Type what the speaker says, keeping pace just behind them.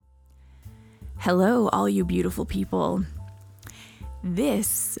Hello, all you beautiful people.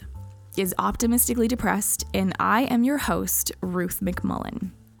 This is Optimistically Depressed, and I am your host, Ruth McMullen.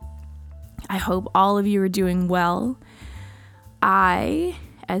 I hope all of you are doing well. I,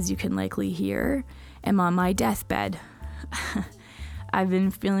 as you can likely hear, am on my deathbed. I've been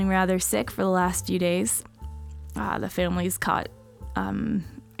feeling rather sick for the last few days. The family's caught,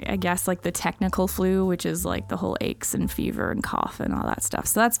 I guess, like the technical flu, which is like the whole aches and fever and cough and all that stuff.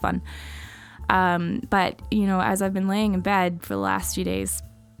 So that's fun. But, you know, as I've been laying in bed for the last few days,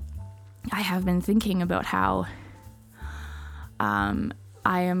 I have been thinking about how I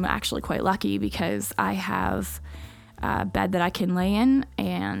am actually quite lucky because I have a bed that I can lay in,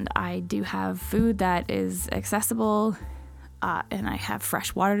 and I do have food that is accessible, and I have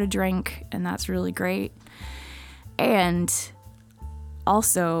fresh water to drink, and that's really great. And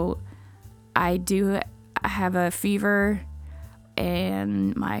also, I have a fever,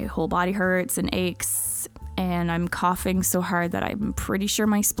 and my whole body hurts and aches, and I'm coughing so hard that I'm pretty sure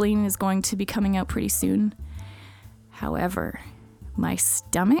my spleen is going to be coming out pretty soon. However, my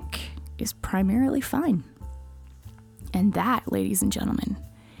stomach is primarily fine. And that, ladies and gentlemen,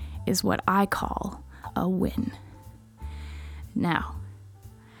 is what I call a win. Now,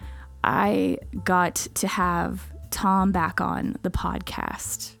 I got to have Tom back on the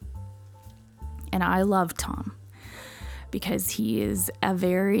podcast, and I love Tom because he is a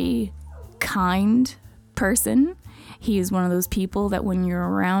very kind person. He is one of those people that when you're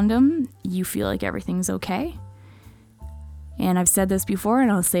around him, you feel like everything's okay. And I've said this before, and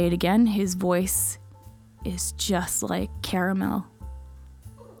I'll say it again. His voice is just like caramel,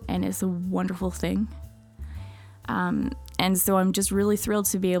 and it's a wonderful thing. And so I'm just really thrilled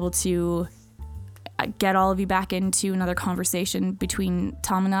to be able to get all of you back into another conversation between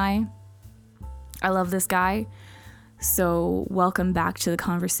Tom and I. I love this guy. So welcome back to the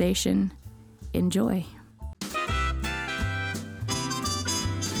conversation. Enjoy.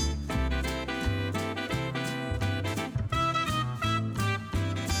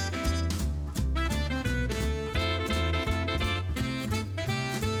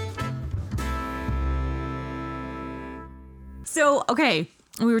 So, okay,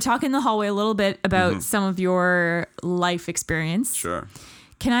 we were talking in the hallway a little bit about some of your life experience. Sure.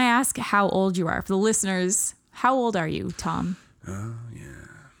 Can I ask how old you are? For the listeners, how old are you, Tom? Yeah.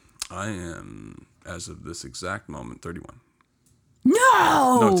 I am, as of this exact moment, 31.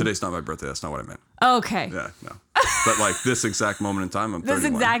 No, today's not my birthday. That's not what I meant. Okay. Yeah, no. But like this exact moment in time, I'm 31.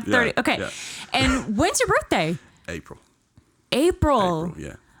 This exact 30. Yeah, okay. Yeah. And when's your birthday? April,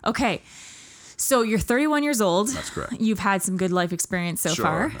 yeah. Okay. So you're 31 years old. That's correct. You've had some good life experience so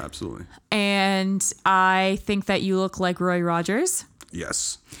far. Sure, absolutely. And I think that you look like Roy Rogers.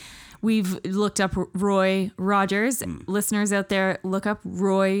 Yes. We've looked up Roy Rogers. Listeners out there, look up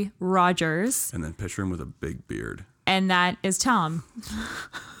Roy Rogers. And then picture him with a big beard. And that is Tom.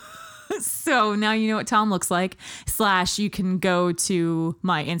 So now you know what Tom looks like. / you can go to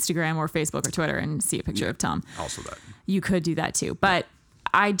my Instagram or Facebook or Twitter and see a picture of Tom. Also that. You could do that too. But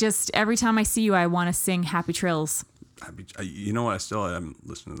I just, every time I see you, I want to sing Happy Trails. You know what? I still am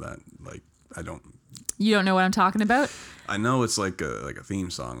listening to that. Like, I don't. You don't know what I'm talking about? I know it's like a theme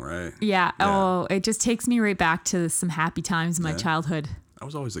song, right? Yeah. Oh, it just takes me right back to some happy times in my childhood. I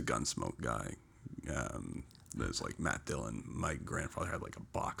was always a Gunsmoke guy. There's like Matt Dillon. My grandfather had like a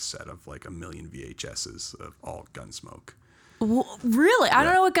box set of like 1 million VHSs of all Gunsmoke. Well, really? I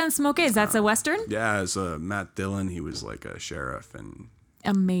don't know what Gunsmoke is. That's a Western? Yeah, as Matt Dillon, he was like a sheriff, and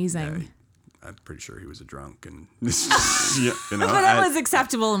amazing. I'm pretty sure he was a drunk, and you know, but that was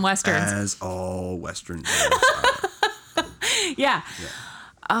acceptable in Westerns. As all Western are. Yeah.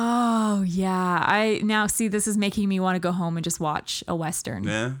 Oh, yeah. I now see this is making me want to go home and just watch a Western.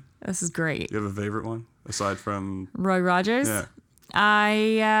 Yeah. This is great. Do you have a favorite one aside from Roy Rogers? Yeah.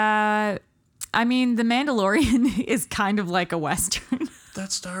 I mean, The Mandalorian is kind of like a Western.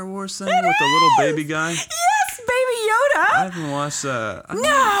 That Star Wars thing with the little baby guy? Yes, Baby Yoda. I haven't watched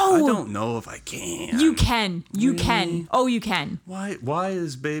No. I don't know if I can. You can. You Really? can. Oh, you can. Why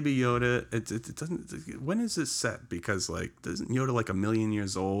is Baby Yoda? It doesn't. When is it set? Because like, isn't Yoda like 1 million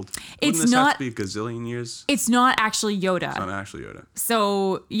years old? It's Wouldn't this not- have to be a gazillion years? It's not actually Yoda. It's not actually Yoda.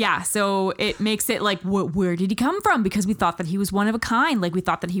 So, yeah. So it makes it like, where did he come from? Because we thought that he was one of a kind. Like, we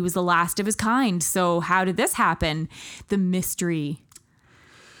thought that he was the last of his kind. So how did this happen? The mystery.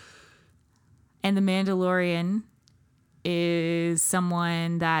 And The Mandalorian is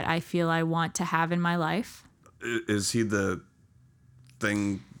someone that I feel I want to have in my life. Is he the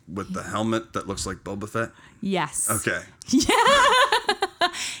thing with the helmet that looks like Boba Fett? Yes. Okay. Yeah.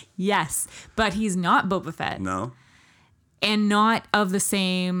 Yes. But he's not Boba Fett. No. and not of the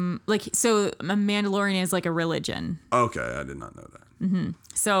same, like, so a Mandalorian is like a religion. Okay, I did not know that.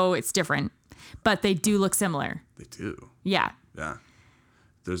 So it's different, but they do look similar. They do. Yeah. Yeah.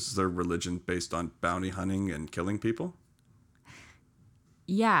 There's their religion based on bounty hunting and killing people.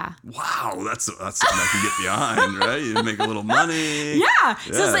 Yeah. Wow, that's something I can get behind, right? You make a little money. Yeah.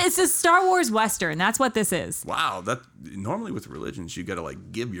 So it's a Star Wars Western. That's what this is. Wow, that normally with religions you got to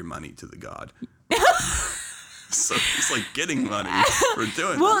like give your money to the god. So it's like getting money for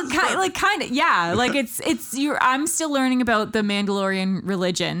doing. Well, this. kind of, yeah. Like I'm still learning about the Mandalorian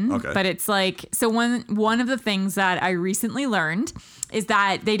religion, Okay. but it's like, so one of the things that I recently learned is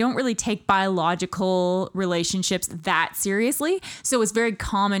that they don't really take biological relationships that seriously. So it's very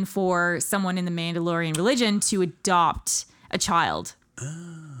common for someone in the Mandalorian religion to adopt a child.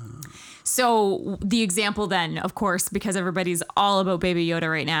 So the example then, of course, because everybody's all about Baby Yoda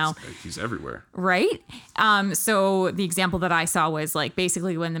right now. He's everywhere. Right? So the example that I saw was like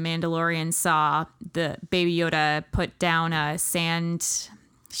basically when the Mandalorian saw the Baby Yoda put down a sand...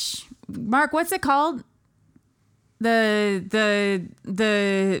 Mark, what's it called? The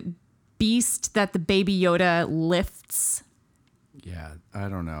beast that the Baby Yoda lifts. Yeah, I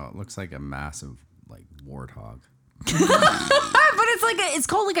don't know. It looks like a massive like warthog. But it's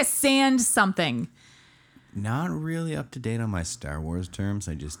called like a sand something. Not really up to date on my Star Wars terms.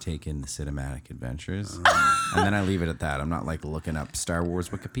 I just take in the cinematic adventures, and then I leave it at that. I'm not like looking up Star Wars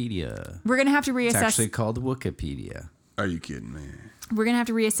Wikipedia. We're gonna have to reassess. It's actually called Wikipedia. Are you kidding me? We're gonna have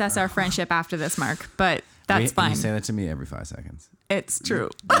to reassess our friendship after this, Mark. But that's fine. You say that to me every 5 seconds. It's true.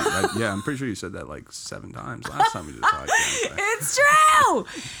 Yeah, I'm pretty sure you said that like 7 times last time we did a podcast. It's true.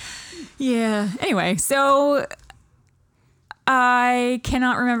 Yeah. Anyway, so I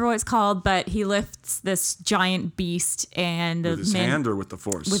cannot remember what it's called, but he lifts this giant beast and With his hand or with the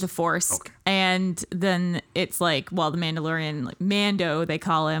force? with the force. Okay. And then it's like, well, the Mandalorian, like Mando, they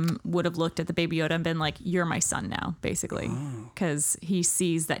call him, would have looked at the Baby Yoda and been like, "You're my son now," basically, because he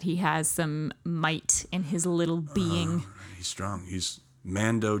sees that he has some might in his little being. He's strong. He's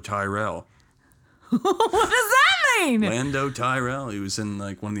Mando Tyrell. What does that mean? Lando Tyrell. He was in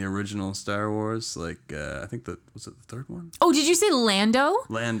like one of the original Star Wars. Like I think was it the third one? Oh, did you say Lando?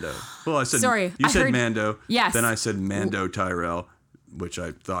 Lando. Well, I said. Sorry, You I said heard- Mando. Yes. Then I said Mando Tyrell, which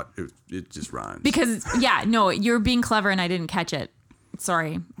I thought it just rhymes. Because no, you're being clever and I didn't catch it.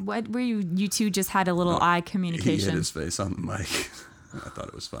 Sorry. What were you? You two just had a little eye he hit communication. his face on the mic. I thought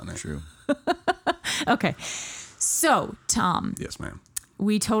it was funny. True. Okay. So, Tom, Yes, ma'am.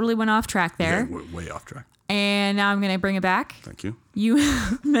 we totally went off track there. Yeah, we're way off track. And now I'm going to bring it back. Thank you. You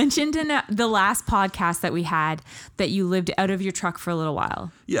mentioned in the last podcast that we had that you lived out of your truck for a little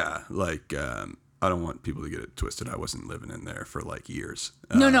while. Yeah, like I don't want people to get it twisted. I wasn't living in there for like years.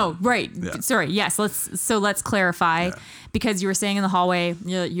 No, right. yeah. Sorry. Yes. Let's clarify because you were saying in the hallway,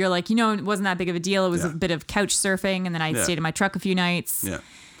 you're like, it wasn't that big of a deal. It was a Yeah. bit of couch surfing. And then I stayed in my truck a few nights. Yeah.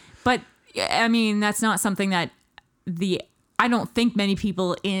 But I mean, that's not something that I don't think many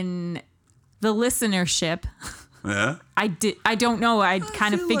people in the listenership, Yeah. I don't know. I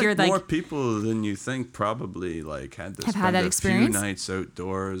kind of feel figured more like people than you think probably like had to Have spend had that a experience? few nights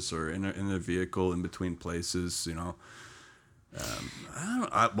outdoors or in a vehicle in between places.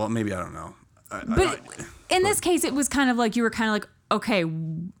 Well, maybe I don't know. But in this case, it was kind of like you were kind of like, okay,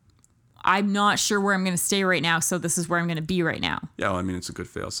 I'm not sure where I'm going to stay right now, so this is where I'm going to be right now. Yeah, well, I mean, it's a good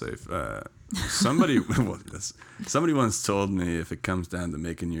fail-safe. Somebody once told me if it comes down to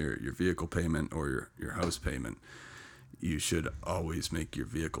making your vehicle payment or your house payment, you should always make your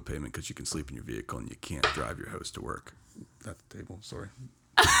vehicle payment because you can sleep in your vehicle and you can't drive your house to work. At the table, sorry.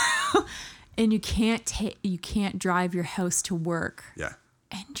 And you can't drive your house to work. Yeah.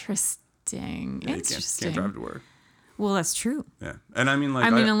 Interesting. Yeah, Interesting. You can't drive to work. Well, that's true. Yeah, and I mean,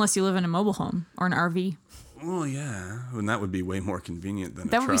 like, Unless you live in a mobile home or an RV. well, yeah, and that would be way more convenient than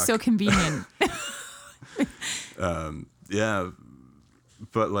That a would truck. be so convenient. Yeah,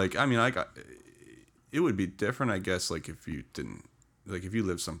 but like, I mean, it would be different, I guess, like if you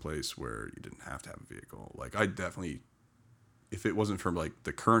lived someplace where you didn't have to have a vehicle. Like, I definitely, if it wasn't for like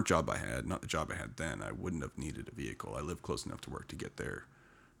the current job I had, not the job I had then, I wouldn't have needed a vehicle. I lived close enough to work to get there.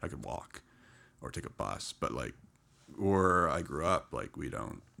 I could walk or take a bus, but like, where I grew up, like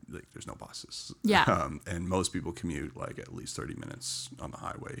there's no buses. Yeah. And most people commute like at least 30 minutes on the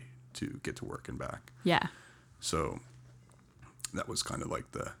highway to get to work and back. Yeah. So that was kind of like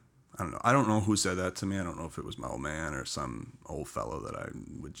I don't know who said that to me. I don't know if it was my old man or some old fellow that I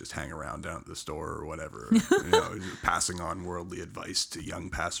would just hang around down at the store or whatever, passing on worldly advice to young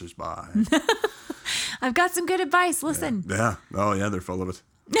passersby. I've got some good advice. Listen. Yeah. Oh yeah, they're full of it.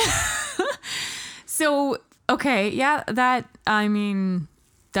 So, Okay, yeah, that's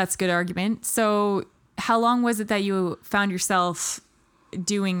a good argument. So how long was it that you found yourself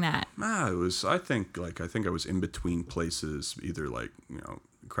doing that? It was, I think I was in between places, either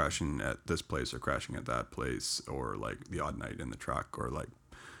crashing at this place or crashing at that place, or like the odd night in the truck, or like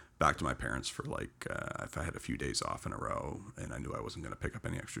back to my parents for if I had a few days off in a row and I knew I wasn't going to pick up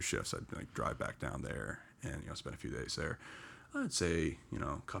any extra shifts, I'd like drive back down there and spend a few days there. I'd say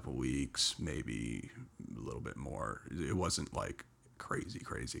a couple weeks, maybe a little bit more. It wasn't like crazy.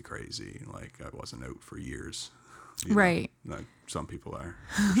 Like I wasn't out for years. Right. Like some people are,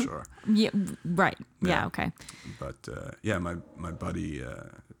 for sure. Yeah. Right. Yeah. Okay. But my buddy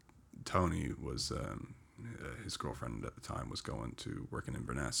Tony was his girlfriend at the time was going to work in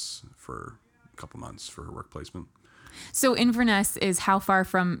Inverness for a couple months for her work placement. So Inverness is how far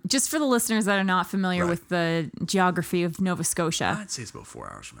from, just for the listeners that are not familiar with the geography of Nova Scotia? I'd say it's about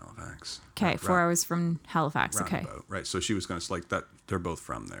 4 hours from Halifax. Okay, 4 hours from Halifax. Okay. About, right. So she was going to, like that, they're both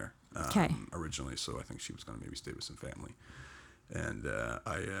from there okay. Originally. So I think she was going to maybe stay with some family. And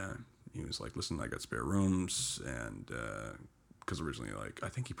he was like, listen, I got spare rooms. And because originally, I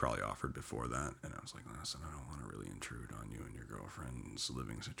think he probably offered before that. And I was like, listen, I don't want to really intrude on you and your girlfriend's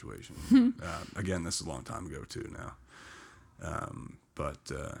living situation. Again, this is a long time ago too now.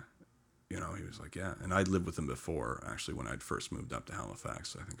 He was like, yeah. And I'd lived with him before, actually, when I'd first moved up to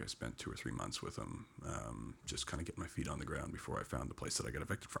Halifax. I think I spent 2 or 3 months with him, just kind of getting my feet on the ground before I found the place that I got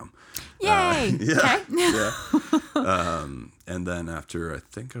evicted from. Yay! Yeah. Okay. Yeah. And then after, I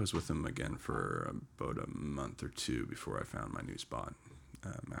think I was with him again for about a month or 2 before I found my new spot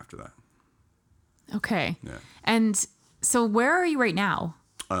after that. Okay. Yeah. And so where are you right now?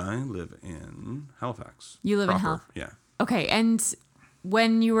 I live in Halifax. You live in Halifax? Yeah. Okay. And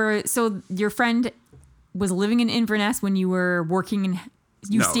when you were, so your friend was living in Inverness when you were working in,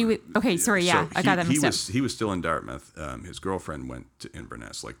 okay, sorry, yeah, I got that mixed up. He was still in Dartmouth. His girlfriend went to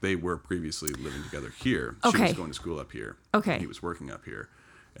Inverness. Like they were previously living together here. Okay. She was going to school up here. Okay. He was working up here.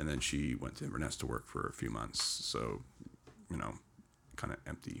 And then she went to Inverness to work for a few months. So, kind of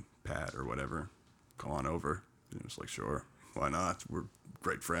empty pad or whatever. Go on over. And it was like, sure, why not? We're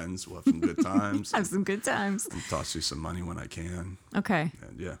great friends. We'll have some good times. Have some good times. I'll toss you some money when I can. Okay.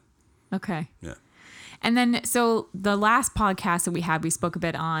 And yeah. Okay. Yeah. And then, so the last podcast that we had, we spoke a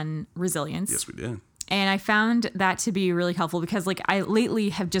bit on resilience. Yes, we did. And I found that to be really helpful because I lately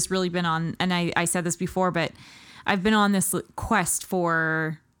have just really been on, and I said this before, but I've been on this quest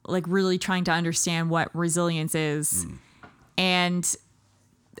for really trying to understand what resilience is. And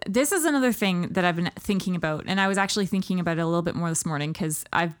this is another thing that I've been thinking about. And I was actually thinking about it a little bit more this morning because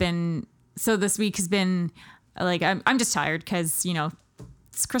this week has been I'm just tired because,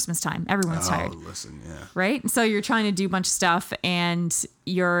 it's Christmas time. Everyone's tired. Oh, listen, yeah. Right? So you're trying to do a bunch of stuff and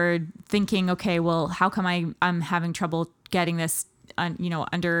you're thinking, okay, well, how come I'm having trouble getting this,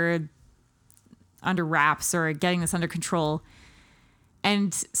 under wraps or getting this under control?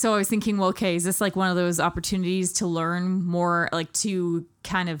 And so I was thinking, well, okay, is this one of those opportunities to learn more, to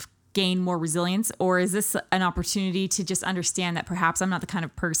kind of gain more resilience? Or is this an opportunity to just understand that perhaps I'm not the kind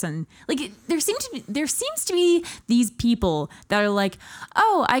of person, there seems to be these people that are like,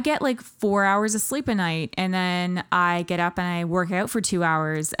 oh, I get 4 hours of sleep a night and then I get up and I work out for 2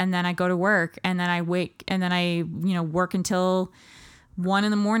 hours and then I go to work and then I wake and then I, work until 1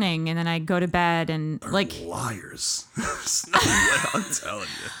 a.m. and then I go to bed and They're liars. I'm telling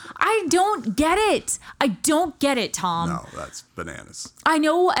you. I don't get it, Tom. No, that's bananas. I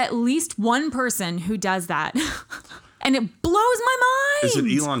know at least one person who does that. And it blows my mind. Is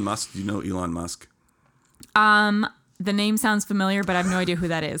it Elon Musk? Do you know Elon Musk? The name sounds familiar, but I have no idea who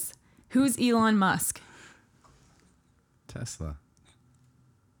that is. Who's Elon Musk? Tesla.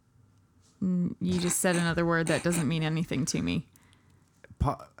 You just said another word that doesn't mean anything to me.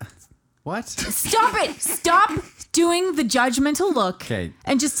 What? Stop it! Stop doing the judgmental look. Okay.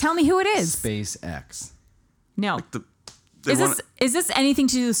 And just tell me who it is. SpaceX. No. Is this anything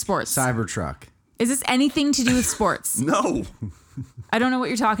to do with sports? Cybertruck. Is this anything to do with sports? No. I don't know what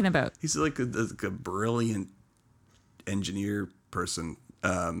you're talking about. He's like a brilliant engineer person.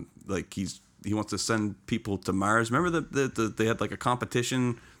 He wants to send people to Mars. Remember they had a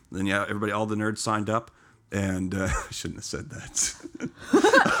competition. Then all the nerds signed up. And I shouldn't have said that.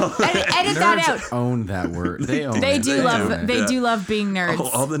 Edit that out. Own that word. They own They it. do love being nerds.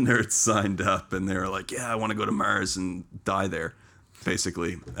 All the nerds signed up, and they were like, "Yeah, I want to go to Mars and die there,"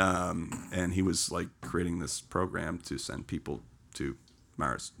 basically. And he was creating this program to send people to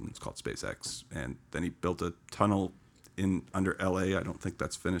Mars. And it's called SpaceX. And then he built a tunnel under LA. I don't think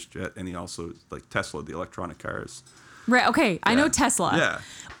that's finished yet. And he also Tesla, the electronic cars. Right. Okay. I know Tesla. Yeah.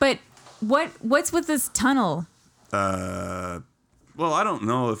 But what's with this tunnel? Well, I don't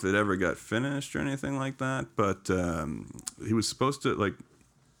know if it ever got finished or anything like that, but he was supposed to like.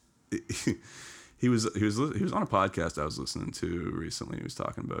 He was on a podcast I was listening to recently. He was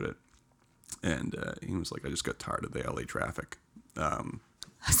talking about it, and he was like, "I just got tired of the LA traffic."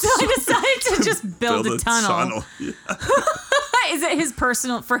 So I decided to just build a tunnel. Yeah. Is it his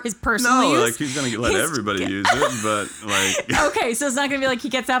personal No, use? like he's gonna let everybody use it, but like. Okay, so it's not gonna be like he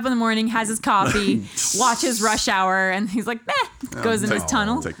gets up in the morning, has his coffee, watches Rush Hour, and he's like, goes in his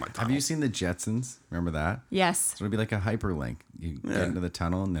tunnel. Take my tunnel. Have you seen the Jetsons? Remember that? Yes. So it'd be like a hyperlink. You get into the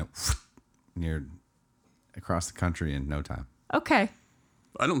tunnel and then you're across the country in no time. Okay.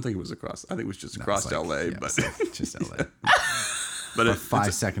 I don't think it was across. I think it was just across It's like- LA, yeah, but it's just LA. but it,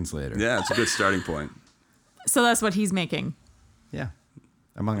 5 seconds later. yeah, it's a good starting point. So that's what he's making. Yeah.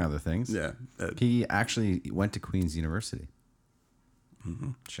 Among other things. Yeah, He actually went to Queen's University.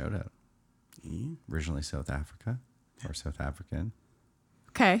 Shout out. Originally South Africa or South African.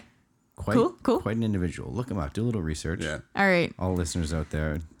 Okay. Quite, Cool. Quite an individual. Look him up. Do a little research. yeah. All right. All listeners out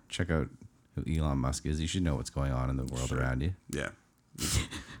there, check out who Elon Musk is. You should know what's going on in the world around you. Yeah.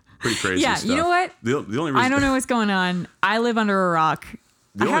 Pretty crazy Yeah, stuff. you know what? The only reason I don't know what's going on. I live under a rock.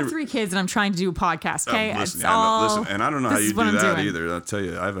 I only have re- 3 kids and I'm trying to do a podcast. Okay, Listen, It's yeah, all- listen, and I don't know how this you is what do I'm that doing. either. I'll tell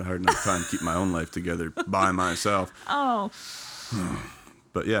you, I haven't had enough time to keep my own life together by myself. Oh,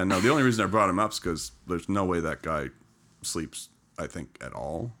 But yeah, no, the only reason I brought him up is because there's no way that guy sleeps, I think, at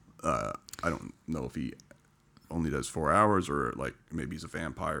all. I don't know if he only does 4 hours or like maybe he's a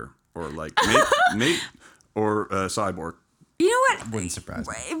vampire or like or a cyborg. you know what? Wouldn't surprise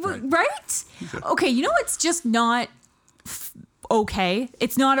me. Right? Okay, you know what's just not okay?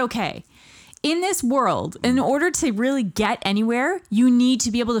 It's not okay. In this world, in order to really get anywhere, you need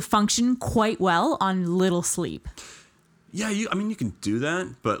to be able to function quite well on little sleep. Yeah, I mean, you can do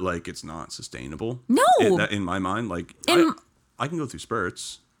that, but like it's not sustainable. No. In my mind, like I can go through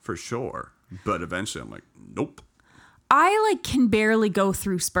spurts for sure, but eventually I'm like, nope. I can barely go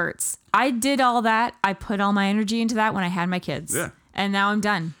through spurts. I did all that. I put all my energy into that when I had my kids. Yeah. And now I'm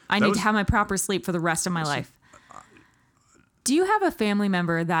done. I need to have my proper sleep for the rest of my life. Do you have a family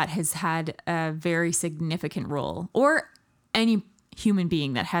member that has had a very significant role, or any human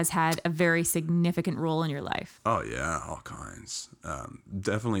being that has had a very significant role in your life? Oh yeah, all kinds.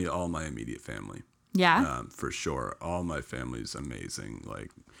 Definitely all my immediate family. Yeah. For sure. All my family's amazing. Like,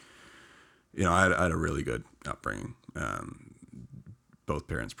 you know, I had a really good upbringing. Both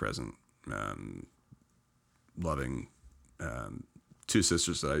parents present, loving. 2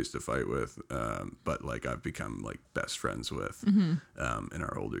 sisters that I used to fight with, but like I've become like best friends with in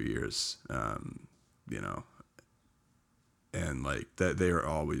our older years. You know, and like that they are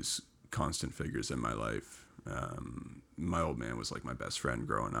always constant figures in my life. My old man was like my best friend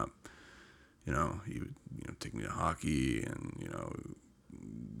growing up. You know, he would take me to hockey, and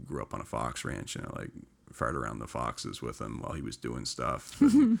grew up on a fox ranch, and I like fired around the foxes with him while he was doing stuff.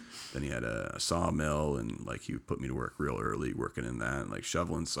 And then he had a sawmill, and like he would put me to work real early working in that, and like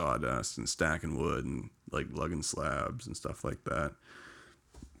shoveling sawdust and stacking wood and like lugging slabs and stuff like that,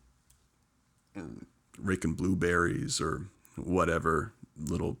 raking blueberries or whatever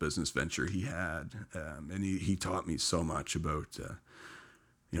little business venture he had. And he taught me so much about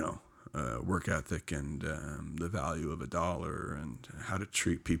work ethic and the value of a dollar and how to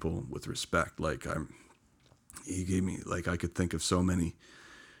treat people with respect. He gave me, like, I could think of so many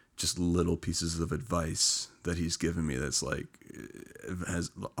just little pieces of advice that he's given me that's like has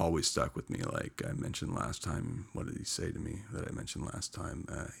always stuck with me. Like I mentioned last time, what did he say to me that I mentioned last time?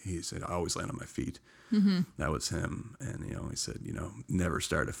 He said, I always land on my feet. Mm-hmm. That was him. And, he said, never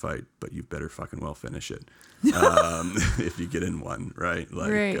start a fight, but you better fucking well finish it. If you get in one, right?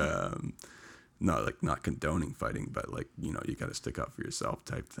 Like, right. Not condoning fighting, but like, you got to stick up for yourself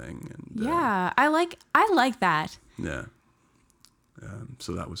type thing. And Yeah, I like that. yeah.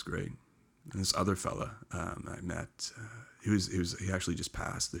 So that was great. And this other fella I met, he actually just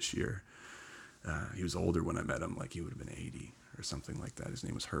passed this year. He was older when I met him, like he would have been 80 or something like that. His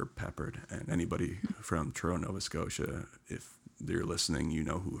name was Herb Peppard. And anybody from Toronto, Nova Scotia, if they're listening, you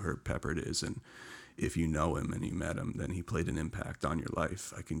know who Herb Peppard is. And if you know him and you met him, then he played an impact on your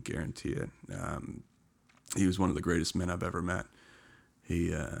life. I can guarantee it. He was one of the greatest men I've ever met.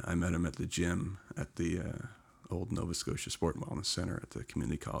 I met him at the gym at the old Nova Scotia Sport and Wellness Center at the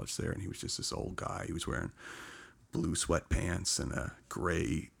community college there, and he was just this old guy. He was wearing blue sweatpants and a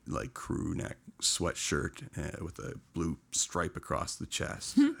gray like crew neck sweatshirt with a blue stripe across the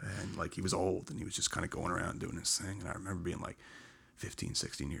chest. And like he was old, and he was just kind of going around doing his thing. And I remember being like 15,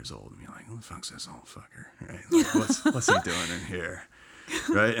 16 years old and being like, who the fuck's this old fucker? Right? Like, what's he doing in here?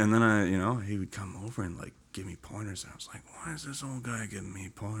 Right? And then he would come over and like give me pointers. And I was like, why is this old guy giving me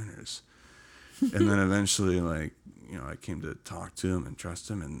pointers? And then eventually, like, you know, I came to talk to him and trust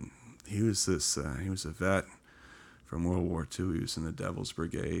him. And he was a vet from World War II. He was in the Devil's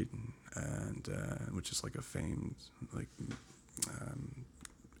Brigade, and which is like a famed, like,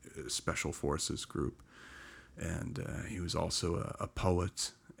 special forces group. And he was also a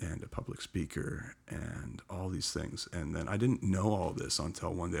poet and a public speaker and all these things. And then I didn't know all this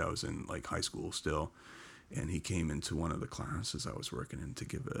until one day I was in like high school still, and he came into one of the classes I was working in to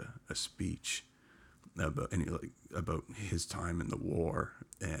give a speech about his time in the war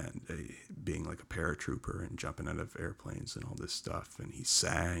and being like a paratrooper and jumping out of airplanes and all this stuff. And he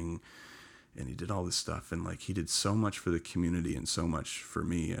sang and he did all this stuff, and like he did so much for the community and so much for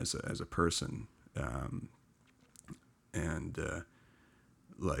me as a person.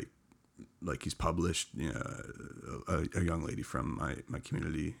 Like he's published, you know, a young lady from my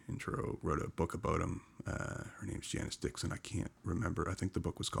community in Truro wrote a book about him. Her name's Janice Dixon. I can't remember. I think the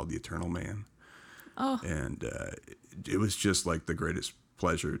book was called The Eternal Man. Oh. And it was just like the greatest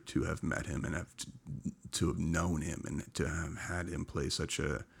pleasure to have met him and to have known him and to have had him play such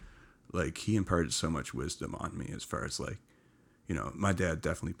a, like, he imparted so much wisdom on me as far as like, you know, my dad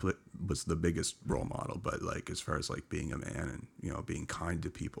definitely was the biggest role model, but like as far as like being a man and, you know, being kind to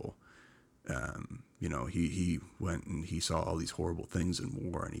people, you know, he went and he saw all these horrible things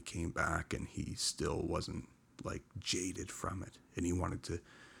in war, and he came back and he still wasn't like jaded from it, and he wanted to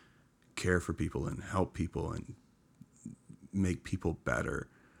care for people and help people and make people better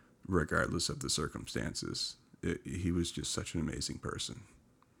regardless of the circumstances. He was just such an amazing person.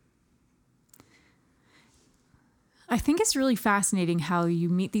 I think it's really fascinating how you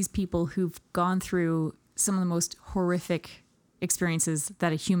meet these people who've gone through some of the most horrific experiences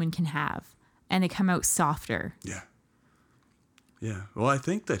that a human can have, and they come out softer. Yeah. Yeah. Well, I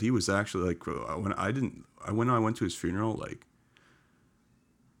think that he was actually like, when I went to his funeral, like,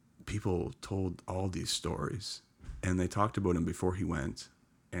 people told all these stories, and they talked about him before he went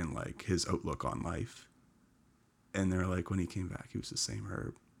and like his outlook on life. And they're like, when he came back, he was the same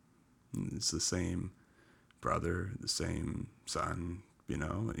Herb. It's the same brother, the same son, you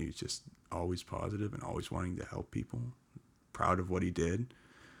know, and he's just always positive and always wanting to help people, proud of what he did.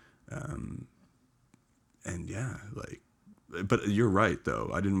 And yeah, like, but you're right though.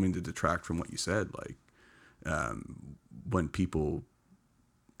 I didn't mean to detract from what you said. Like, when people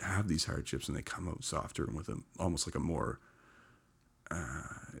have these hardships and they come out softer and with almost like a more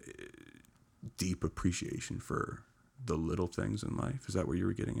deep appreciation for the little things in life. Is that what you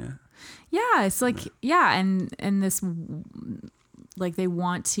were getting at? Yeah, it's like, yeah, and this, like, they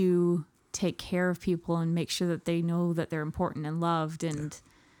want to take care of people and make sure that they know that they're important and loved, and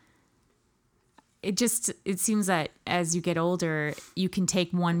it seems that as you get older, you can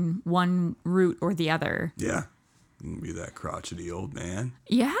take one route or the other. Yeah. You can be that crotchety old man.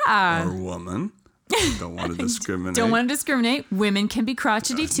 Yeah. Or woman. Don't want to discriminate. Don't want to discriminate. Women can be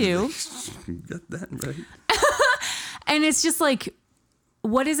crotchety too. You got that right. And it's just like,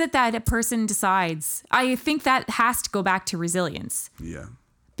 what is it that a person decides? I think that has to go back to resilience. Yeah.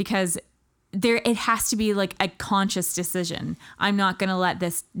 Because it has to be like a conscious decision. I'm not going to let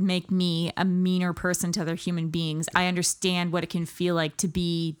this make me a meaner person to other human beings. I understand what it can feel like to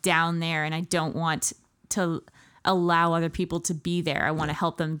be down there, and I don't want to allow other people to be there. I want to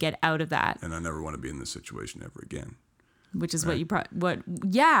help them get out of that. And I never want to be in this situation ever again. Which is right.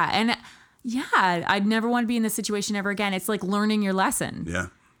 And I'd never want to be in this situation ever again. It's like learning your lesson. Yeah.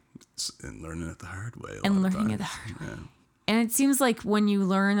 And learning it the hard way. And learning it the hard way. And it seems like when you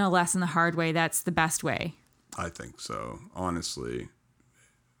learn a lesson the hard way, that's the best way. I think so. Honestly,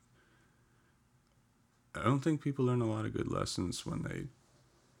 I don't think people learn a lot of good lessons when they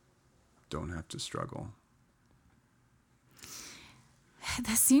don't have to struggle.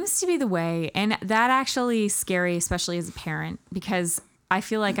 That seems to be the way. And that actually is scary, especially as a parent, because I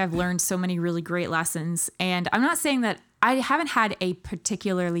feel like I've learned so many really great lessons. And I'm not saying that I haven't had a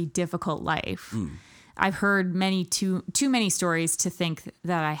particularly difficult life. I've heard too many stories to think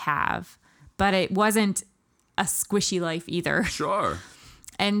that I have, but it wasn't a squishy life either. Sure.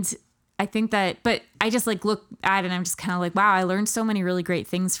 And I think that, but I just like look at it and I'm just kind of like, wow, I learned so many really great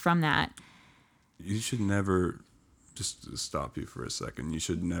things from that. You should never, just to stop you for a second, you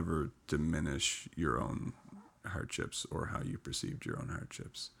should never diminish your own hardships or how you perceived your own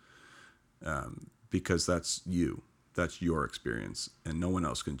hardships. Because that's you. That's your experience. And no one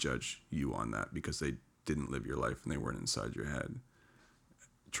else can judge you on that because they didn't live your life and they weren't inside your head.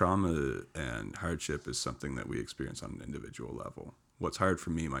 Trauma and hardship is something that we experience on an individual level. What's hard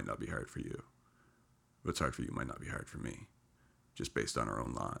for me might not be hard for you. What's hard for you might not be hard for me, just based on our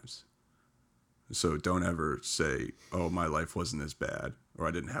own lives. So don't ever say, oh, my life wasn't as bad, or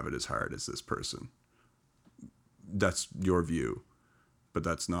I didn't have it as hard as this person. That's your view, but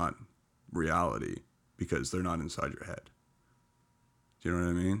that's not reality because they're not inside your head. Do you know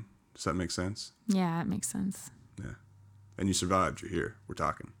what I mean? Does that make sense? Yeah, it makes sense. Yeah. And you survived. You're here. We're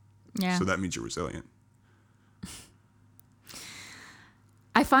talking. Yeah. So that means you're resilient.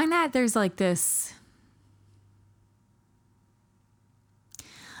 I find that there's like this.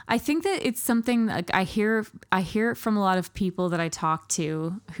 I think that it's something like I hear it from a lot of people that I talk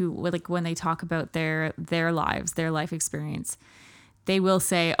to who, like, when they talk about their lives, their life experience, they will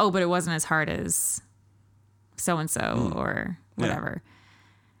say, "Oh, but it wasn't as hard as so and so or whatever." Yeah.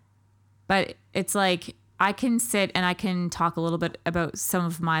 But it's like I can sit and I can talk a little bit about some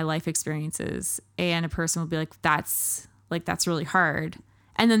of my life experiences, and a person will be like, "That's really hard."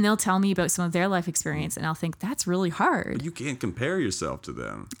 And then they'll tell me about some of their life experience, and I'll think, that's really hard. But you can't compare yourself to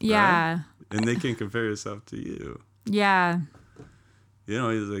them. Yeah. Right? And they can't compare yourself to you. Yeah. You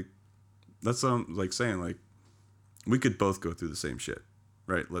know, like, that's like saying, like, we could both go through the same shit,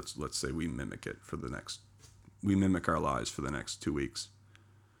 right? Let's say we mimic our lives for the next 2 weeks.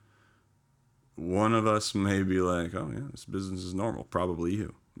 One of us may be like, oh yeah, this business is normal. Probably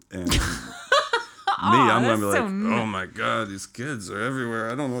you. And I'm going to be like, oh my God, these kids are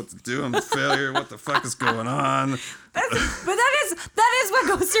everywhere. I don't know what to do. I'm a failure. What the fuck is going on? But that is what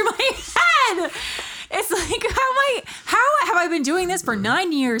goes through my head. It's like, how have I been doing this for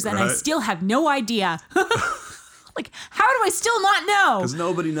 9 years and I still have no idea? Like, how do I still not know? Because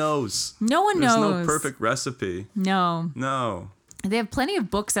nobody knows. No one knows. There's no perfect recipe. No. They have plenty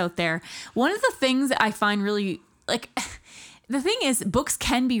of books out there. One of the things that I find really, like, the thing is, books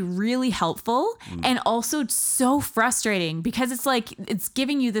can be really helpful and also so frustrating because it's like it's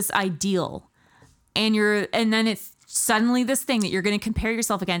giving you this ideal, and then it's suddenly this thing that you're going to compare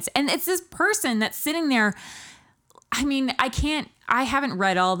yourself against, and it's this person that's sitting there. I mean, I haven't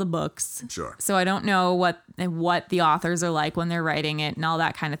read all the books, sure, so I don't know what the authors are like when they're writing it and all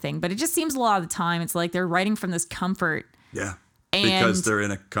that kind of thing. But it just seems a lot of the time it's like they're writing from this comfort. Yeah. Because they're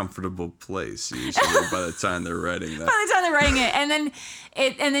in a comfortable place usually by the time they're writing that. By the time they're writing it,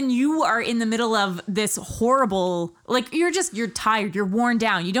 and then you are in the middle of this horrible, like, you're tired, you're worn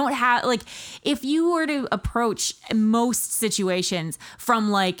down. You don't have, like, if you were to approach most situations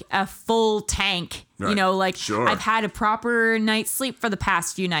from like a full tank, right. You know, like, sure. I've had a proper night's sleep for the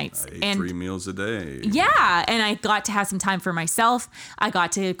past few nights. I ate 3 meals a day. Yeah, and I got to have some time for myself. I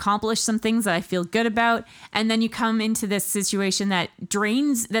got to accomplish some things that I feel good about. And then you come into this situation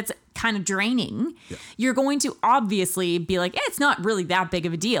that's kind of draining. Yeah. You're going to obviously be like, it's not really that big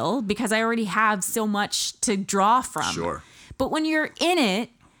of a deal because I already have so much to draw from. Sure. But when you're in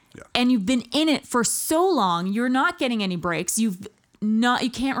it, and you've been in it for so long, you're not getting any breaks. You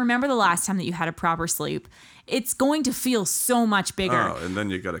can't remember the last time that you had a proper sleep. It's going to feel so much bigger. Oh, and then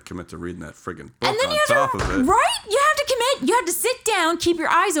you got to commit to reading that friggin' book on top of it. Right? You have to commit. You have to sit down, keep your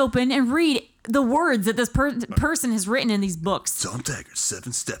eyes open, and read the words that this person has written in these books. Tom Taggart,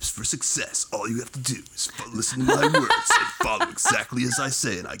 7 Steps for Success. All you have to do is listen to my words and follow exactly as I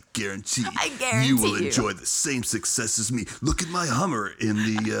say, and I guarantee you will enjoy the same success as me. Look at my Hummer in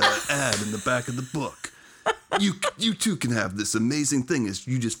the ad in the back of the book. You too can have this amazing thing as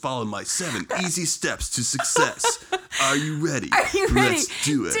you just follow my 7 easy steps to success. Are you ready? Let's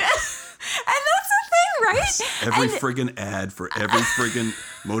do it. And that's the thing, right? Every friggin' ad for every friggin'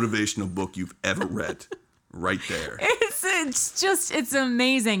 motivational book you've ever read. Right there. It's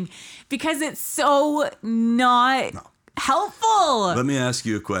amazing because it's so not helpful. Let me ask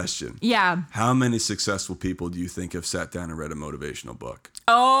you a question. Yeah. How many successful people do you think have sat down and read a motivational book?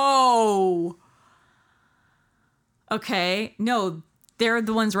 Oh. Okay. No, they're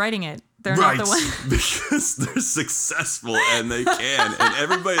the ones writing it. They're right. not the ones. Because they're successful and they can. And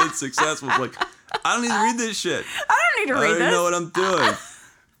everybody that's successful is like, I don't need to read this shit. I don't need to read this. I don't know what I'm doing.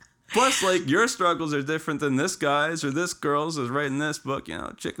 Plus, like, your struggles are different than this guy's or this girl's is writing this book. You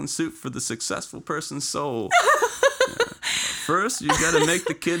know, chicken soup for the successful person's soul. First, you got to make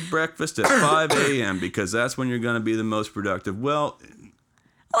the kid breakfast at 5 a.m. because that's when you're going to be the most productive. Well,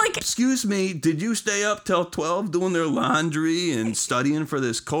 like, excuse me, did you stay up till 12 doing their laundry and studying for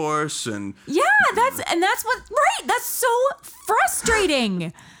this course? And yeah, that's what, right. That's so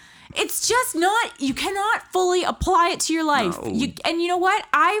frustrating. It's just not, you cannot fully apply it to your life. No. And you know what?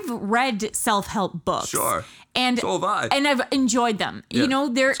 I've read self-help books. Sure. And so have I. And I've enjoyed them. Yeah, you know,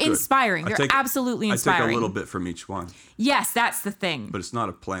 they're inspiring. They're absolutely inspiring. I take a little bit from each one. Yes, that's the thing. But it's not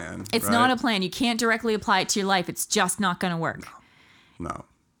a plan. It's not a plan. You can't directly apply it to your life. It's just not going to work. No.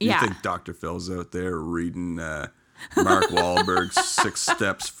 You think Dr. Phil's out there reading Mark Wahlberg's 6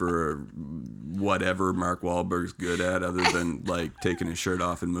 steps for whatever Mark Wahlberg's good at other than like taking his shirt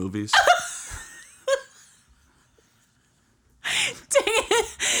off in movies.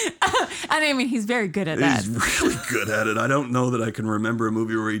 I mean, he's very good at that. He's really good at it. I don't know that I can remember a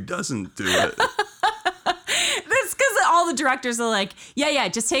movie where he doesn't do it. That's because all the directors are like, yeah,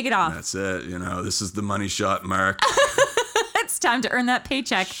 just take it off. That's it. You know, this is the money shot, Mark. It's time to earn that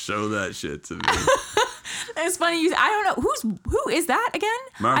paycheck. Show that shit to me. It's funny. I don't know who is that again?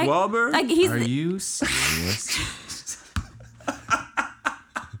 Mark Wahlberg? Like he's Are you serious?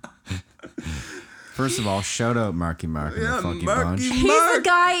 First of all, shout out Marky Mark and the Funky Bunch.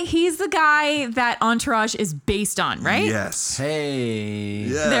 He's the guy that Entourage is based on, right? Yes. Hey.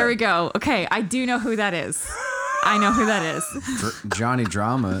 Yeah. There we go. Okay, I do know who that is. I know who that is. Johnny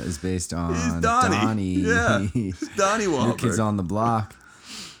Drama is based on He's Donnie. Yeah. He's Donnie New Wahlberg. Kids on the Block.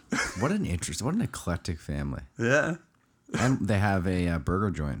 What an eclectic family. Yeah. And they have a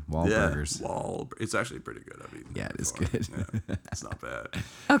burger joint, Wahlburgers. Yeah. It's actually pretty good. I've eaten Yeah, that it is before. good. Yeah, it's not bad.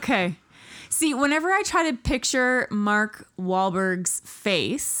 Okay. See, whenever I try to picture Mark Wahlberg's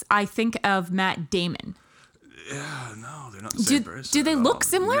face, I think of Matt Damon. Yeah, no, they're not the same person. Do they at look all.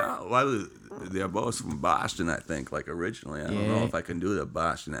 similar? No, well, they're both from Boston, I think, like originally. I don't know Yeah. if I can do the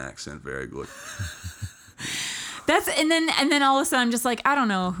Boston accent very good. And then all of a sudden I'm just like, I don't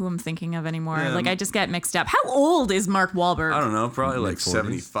know who I'm thinking of anymore. Yeah. Like I just get mixed up. How old is Mark Wahlberg? I don't know, probably like Mid-40s.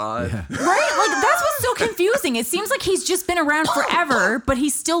 75. Yeah. Right? Like that's what's so confusing. It seems like he's just been around forever, but he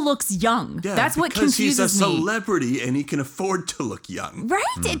still looks young. Yeah, That's what because confuses he's a me. celebrity and he can afford to look young. Right?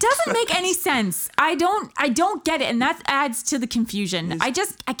 It doesn't make any sense. I don't get it, and that adds to the confusion. I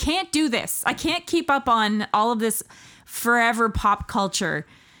can't do this. I can't keep up on all of this forever pop culture.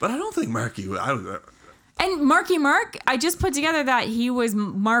 But I don't think Marky. And Marky Mark, I just put together that he was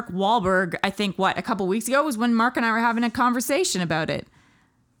Mark Wahlberg, I think, a couple weeks ago was when Mark and I were having a conversation about it.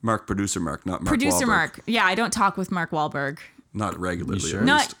 Producer Mark, not Mark Producer Wahlberg. Mark. Yeah, I don't talk with Mark Wahlberg. Not regularly. You sure? at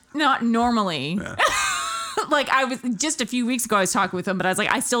least. Not normally. Yeah. Like I was just a few weeks ago I was talking with him, but I was like,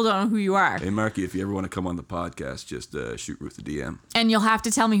 I still don't know who you are. Hey, Marky, if you ever want to come on the podcast, just shoot Ruth a DM. And you'll have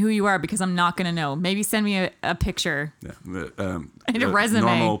to tell me who you are because I'm not going to know. Maybe send me a picture. Yeah. And a resume.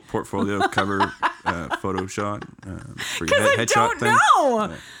 Normal portfolio cover photo shot. For your I headshot don't thing. know.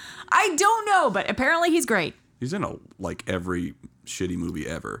 Yeah. I don't know, but apparently he's great. He's in every shitty movie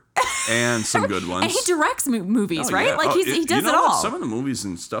ever. And some good ones. And he directs movies, Oh, right? yeah. Like he does it all. Some of the movies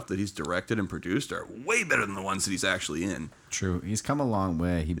and stuff that he's directed and produced are way better than the ones that he's actually in. True. He's come a long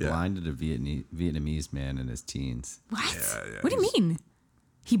way. He blinded a Vietnamese man in his teens. What? Yeah, What do you mean?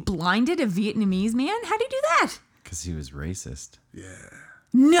 He blinded a Vietnamese man? How did he do that? Because he was racist. Yeah.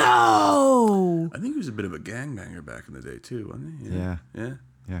 No. I think he was a bit of a gangbanger back in the day, too, wasn't he? Yeah. Yeah.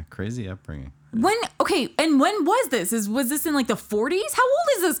 Yeah, crazy upbringing. When was this? Was this in like the 40s? How old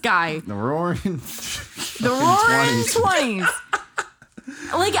is this guy? The roaring. The roaring 20s.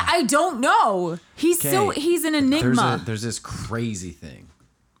 Like I don't know. He's an enigma. There's this crazy thing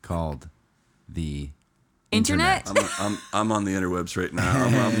called the Internet? I'm on the interwebs right now.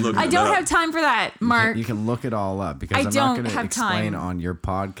 I'm looking I it don't up. have time for that, Mark. You can look it all up because I I'm not don't going to have explain time. on your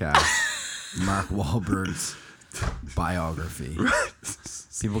podcast Mark Wahlberg's biography.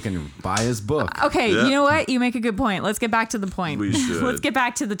 People can buy his book. Okay, Yeah. you know what? You make a good point. Let's get back to the point. We should. Let's get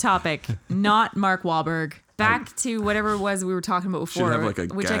back to the topic. Not Mark Wahlberg. Back to whatever it was we were talking about before, have, like, a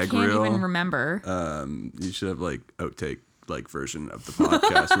which I gag can't reel. even remember. You should have outtake version of the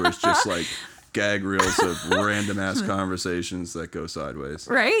podcast where it's just gag reels of random ass conversations that go sideways.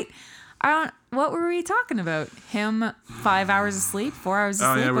 Right? What were we talking about? Him 5 hours of sleep, 4 hours of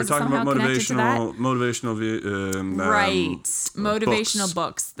Oh sleep? yeah, we're Was it talking about somehow connected to that? motivational Right. Motivational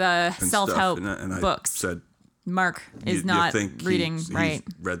books, the and self-help stuff. And I books. said, Mark is you not think reading, he's right?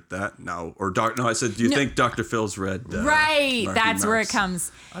 read that? No. Or no, I said, do you think Dr. Phil's read Right. Marky That's where it Mark's?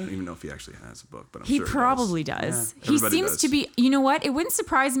 comes. I don't even know if he actually has a book, but I'm He sure probably does. does. Yeah, He everybody seems does. to be, you know what? It wouldn't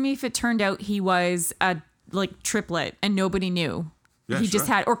surprise me if it turned out he was a triplet and nobody knew. Yeah, He just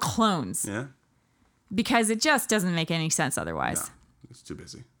sure. had, or clones, Yeah. because it just doesn't make any sense otherwise. No, it's too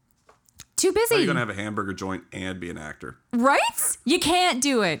busy. Too How are busy. you gonna have a hamburger joint and be an actor Right? You can't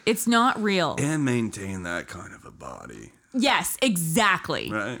do it. It's not real. and maintain that kind of a body? Yes, exactly.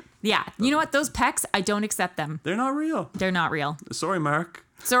 Right? Yeah. You know what? Those pecs, I don't accept them. They're not real. They're not real. Sorry, Mark.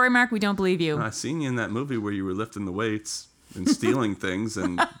 Sorry, Mark, we don't believe you. I seen you in that movie where you were lifting the weights and stealing things,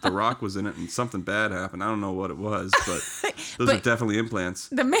 and The Rock was in it, and something bad happened. I don't know what it was, but those are But- definitely implants.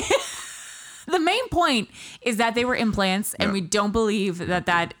 The main point is that they were implants, and Yeah. we don't believe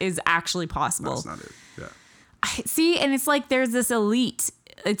that is actually possible. That's not it. Yeah. See, and it's like there's this elite.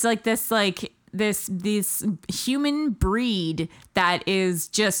 It's like this this human breed that is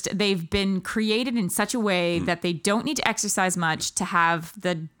just, they've been created in such a way that they don't need to exercise much to have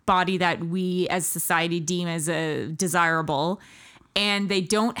the body that we as society deem as a desirable, and they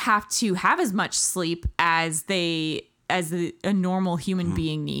don't have to have as much sleep as a normal human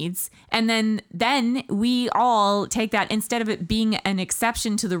being needs. And then we all take that, instead of it being an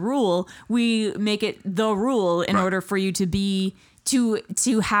exception to the rule, we make it the rule in order for you to be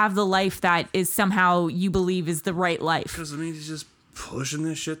to have the life that is somehow you believe is the right life. Because I mean, he's just pushing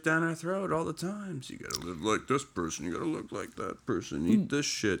this shit down our throat all the time. So you gotta live like this person. You gotta look like that person. Eat this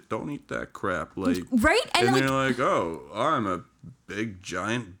shit. Don't eat that crap. Like, right? And they're like, oh, I'm a big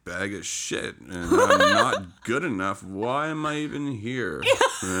giant bag of shit and I'm not good enough. Why am I even here?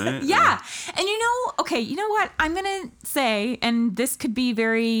 Right? Yeah. And you know what? I'm going to say, and this could be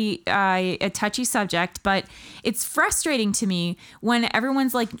very a touchy subject, but it's frustrating to me when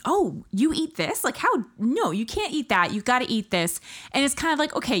everyone's like, oh, you eat this? Like, how? No, you can't eat that. You've got to eat this. And it's kind of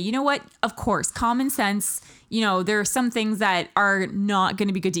like, okay, you know what? Of course, common sense. There are some things that are not going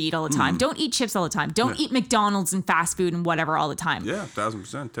to be good to eat all the time. Don't eat chips all the time. Don't eat McDonald's and fast food and whatever all the time. Yeah,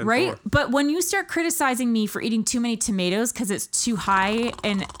 1,000%. 10 right? But when you start criticizing me for eating too many tomatoes because it's too high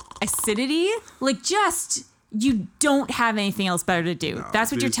in acidity, like, just, you don't have anything else better to do. That's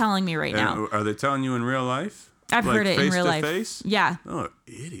what you're telling me right now. Are they telling you in real life? I've heard it in real life. Face? Yeah. Oh,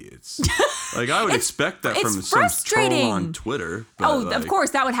 idiots. Like, I would expect that from some frustrating. troll on Twitter. Of course,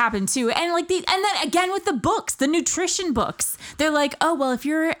 that would happen too. And and then again with the books, the nutrition books, they're like, oh, well, if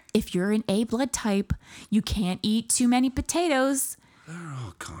you're an A blood type, you can't eat too many potatoes. They're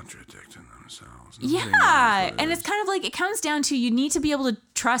all contradicting themselves. Yeah. And it's kind of like, it comes down to, you need to be able to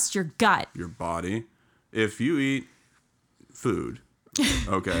trust your gut. Your body. If you eat food,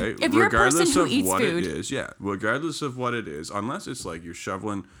 okay, if you're regardless a person who of eats what food, it is, regardless of what it is, unless it's like you're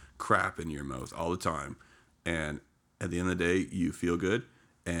shoveling crap in your mouth all the time, and at the end of the day, you feel good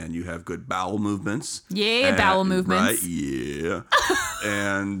and you have good bowel movements. Yeah, bowel movements. Right? Yeah.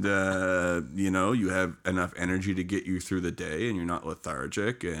 And, you have enough energy to get you through the day, and you're not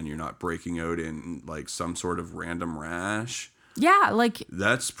lethargic, and you're not breaking out in like some sort of random rash. Yeah, like,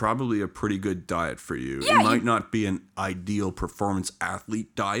 that's probably a pretty good diet for you. Yeah, it might not be an ideal performance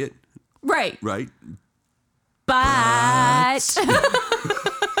athlete diet. Right. Right? But that's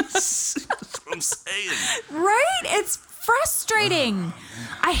what I'm saying. Right? It's frustrating.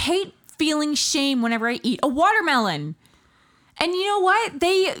 I hate feeling shame whenever I eat a watermelon. And you know what?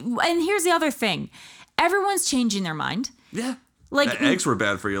 And here's the other thing. Everyone's changing their mind. Yeah. Like, eggs were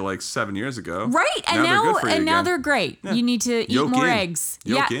bad for you like 7 years ago. Right. And now they're great. Yeah. You need to eat more eggs.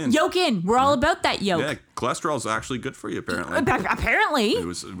 Yolk in. Yolk in. We're all about that yolk. Yeah, cholesterol's actually good for you, apparently. Apparently. It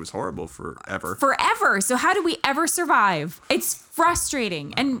was horrible forever. Forever. So how do we ever survive? It's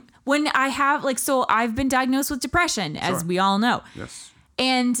frustrating. And when I have, so I've been diagnosed with depression, as we all know. Yes.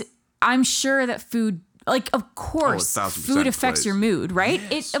 And I'm sure that food, of course, food affects your mood, right?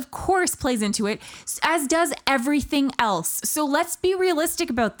 Yes. It, of course, plays into it, as does everything else. So let's be realistic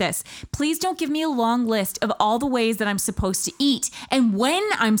about this. Please don't give me a long list of all the ways that I'm supposed to eat and when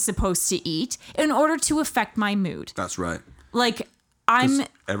I'm supposed to eat in order to affect my mood. That's right.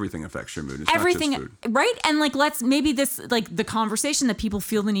 Everything affects your mood. It's everything, not just food. Right? And let's maybe this, the conversation that people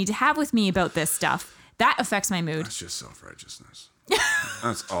feel the need to have with me about this stuff, that affects my mood. That's just self-righteousness.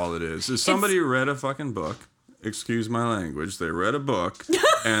 That's all it is. Is somebody read a fucking book, excuse my language, they read a book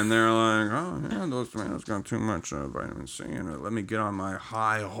and they're like, oh yeah, those tomatoes got too much vitamin C in it. Let me get on my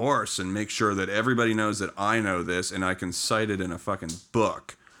high horse and make sure that everybody knows that I know this and I can cite it in a fucking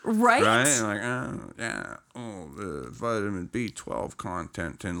book. Right? Right? And the vitamin B12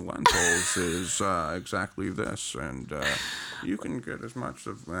 content in lentils is exactly this, and you can get as much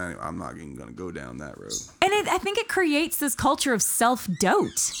of. I'm not even going to go down that road. And I think it creates this culture of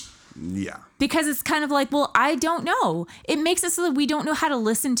self-doubt. Yeah. Because it's kind of like, well, I don't know. It makes it so that we don't know how to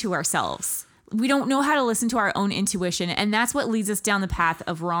listen to ourselves. We don't know how to listen to our own intuition, and that's what leads us down the path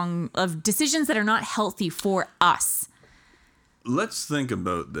of decisions that are not healthy for us. Let's think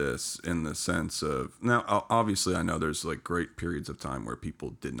about this in the sense of, now, obviously, I know there's great periods of time where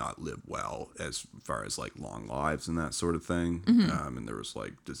people did not live well as far as long lives and that sort of thing. Mm-hmm. And there was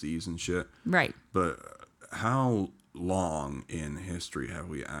disease and shit. Right. But how long in history have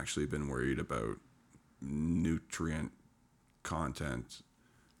we actually been worried about nutrient content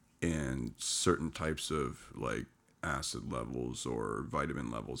in certain types of acid levels or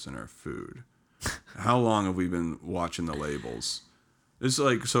vitamin levels in our food? How long have we been watching the labels? It's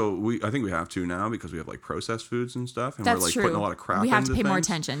I think we have to now because we have processed foods and stuff, and That's we're true. putting a lot of crap. We have to pay things. more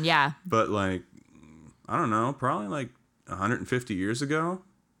attention. Yeah. But I don't know, probably 150 years ago,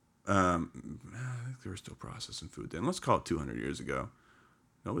 Fuck, they were still processing food then. Let's call it 200 years ago.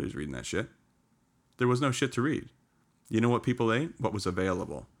 Nobody was reading that shit. There was no shit to read. You know what people ate? What was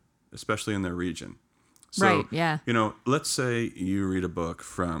available, especially in their region. So, Right, yeah. You know, let's say you read a book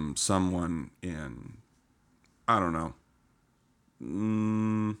from someone in, I don't know,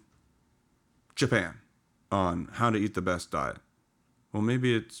 Japan on how to eat the best diet. Well,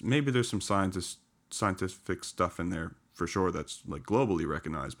 maybe there's some scientific stuff in there for sure that's like globally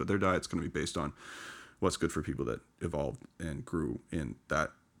recognized, but their diet's going to be based on what's good for people that evolved and grew in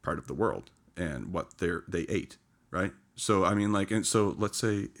that part of the world and what they ate, right? So I mean, like, and so let's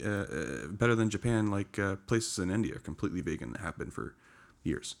say better than Japan, like places in India completely vegan have been for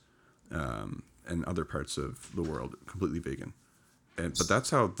years, and other parts of the world completely vegan. But that's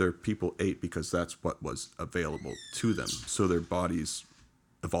how their people ate because that's what was available to them. So their bodies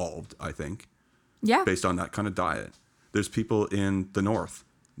evolved, I think, Yeah. based on that kind of diet. There's people in the north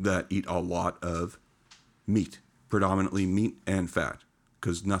that eat a lot of meat, predominantly meat and fat,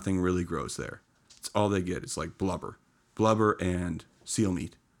 because nothing really grows there. It's all they get. It's like blubber and seal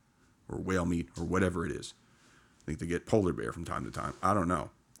meat or whale meat or whatever it is. I think they get polar bear from time to time. I don't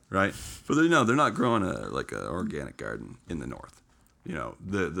know, right? But they're not growing an organic garden in the north. You know,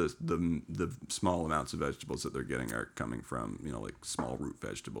 the small amounts of vegetables that they're getting are coming from, you know, like small root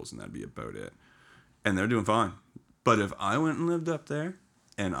vegetables, and that'd be about it. And they're doing fine. But if I went and lived up there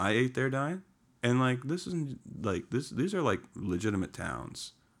and I ate their diet, and like this isn't like this, these are like legitimate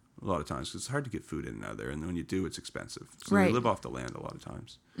towns a lot of times because it's hard to get food in and out of there, and when you do, it's expensive. So Right. they live off the land a lot of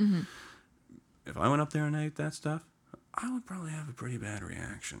times. If I went up there and I ate that stuff, I would probably have a pretty bad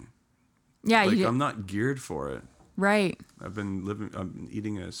reaction. Yeah. Like You I'm not geared for it. right. I'm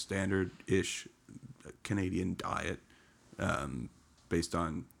eating a standard-ish Canadian diet, based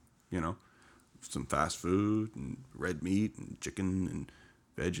on, you know, some fast food and red meat and chicken and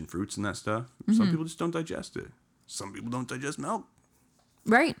veg and fruits and that stuff. Some people just don't digest it. Some people don't digest milk.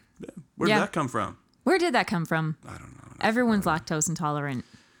 Right. Yeah. Where did that come from? Where did that come from? I don't know. Everyone's lactose intolerant.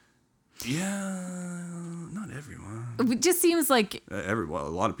 Yeah, not everyone. It just seems like, Well, a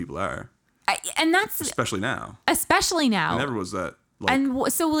lot of people are, and that's especially now. especially now. It never was that. Like,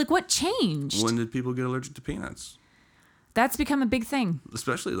 And so, like, what changed? when did people get allergic to peanuts? That's become a big thing.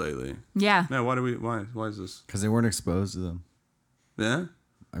 Especially lately. Yeah. Now, why is this? Because they weren't exposed to them. Yeah.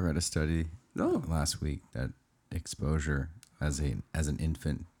 I read a study last week that exposure as an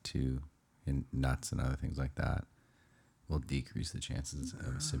infant to nuts and other things like that will decrease the chances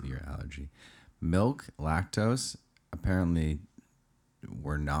of a severe allergy. Milk, lactose, apparently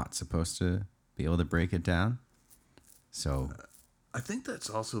we're not supposed to be able to break it down. So I think that's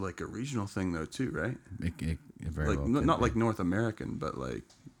also like a regional thing though too, right? it very Like well not could like be. North American, but like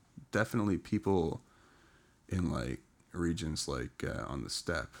definitely people in like regions like on the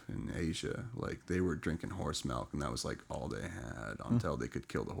steppe in Asia, like they were drinking horse milk and that was like all they had until they could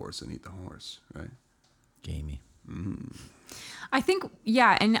kill the horse and eat the horse, right? Gamey. I think,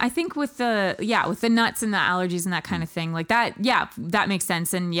 yeah, and I think with the nuts and the allergies and that kind of thing, like that, yeah, that makes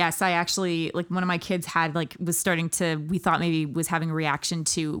sense. And yes, I actually, like, one of my kids we thought maybe was having a reaction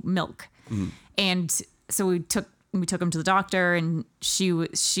to milk, and so we took him to the doctor, and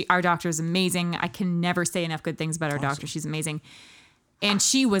our doctor is amazing. I can never say enough good things about our doctor. She's amazing, and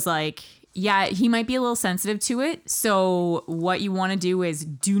she was like, yeah, he might be a little sensitive to it. So what you want to do is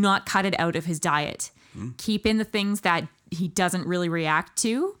do not cut it out of his diet. Keep in the things that he doesn't really react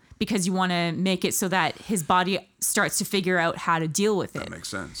to, because you want to make it so that his body starts to figure out how to deal with it. That makes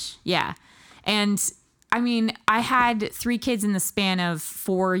sense. Yeah. And I mean, I had 3 kids in the span of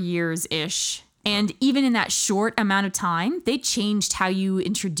 4 years-ish. And even in that short amount of time, they changed how you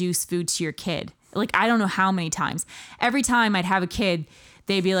introduce food to your kid. Like, I don't know how many times. Every time I'd have a kid,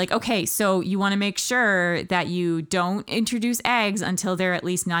 they'd be like, okay, so you want to make sure that you don't introduce eggs until they're at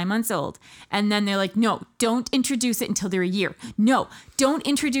least 9 months old. And then they're like, no, don't introduce it until they're a year. No, don't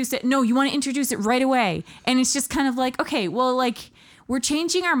introduce it. No, you want to introduce it right away. And it's just kind of like, okay, well, like, we're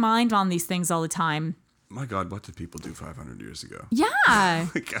changing our mind on these things all the time. My God, what did people do 500 years ago? Yeah.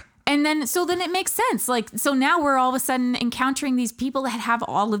 God. And then it makes sense. Like, so now we're all of a sudden encountering these people that have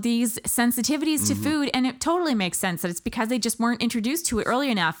all of these sensitivities to food. And it totally makes sense that it's because they just weren't introduced to it early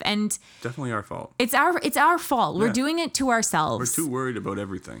enough. And Definitely our fault. it's our fault. We're doing it to ourselves. We're too worried about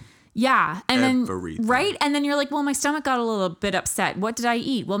everything. Yeah. And Everything. then, right. And then you're like, well, my stomach got a little bit upset. What did I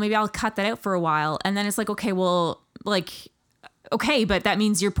eat? Well, maybe I'll cut that out for a while. And then it's like, okay, well, like, okay, but that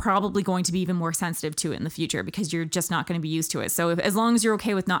means you're probably going to be even more sensitive to it in the future because you're just not going to be used to it. So as long as you're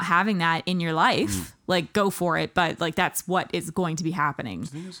okay with not having that in your life, like go for it. But like that's what is going to be happening. I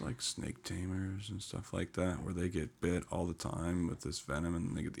think it's like snake tamers and stuff like that where they get bit all the time with this venom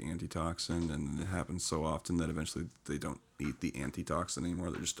and they get the antitoxin, and it happens so often that eventually they don't need the antitoxin anymore.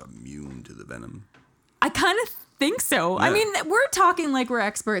 They're just immune to the venom. I kind of think so. Yeah. I mean, we're talking like we're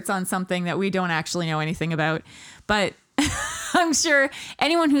experts on something that we don't actually know anything about, but I'm sure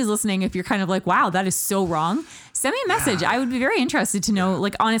anyone who's listening, if you're kind of like, wow, that is so wrong, send me a message. I would be very interested to know,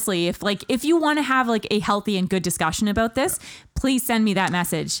 like, honestly, if you want to have like a healthy and good discussion about this, please send me that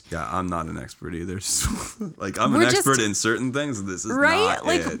message. Yeah, I'm not an expert either. Like, I'm an expert in certain things, and this is right? not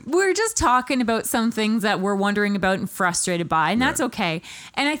Like, it. we're just talking about some things that we're wondering about and frustrated by, and that's okay.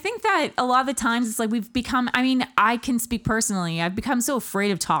 And I think that a lot of the times it's like we've become, I mean, I can speak personally, I've become so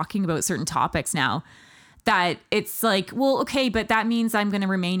afraid of talking about certain topics now that it's like, well, okay, but that means I'm going to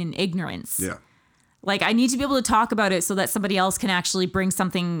remain in ignorance. Yeah. Like, I need to be able to talk about it so that somebody else can actually bring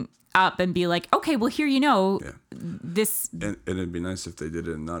something up and be like, okay, well, here, this. And it'd be nice if they did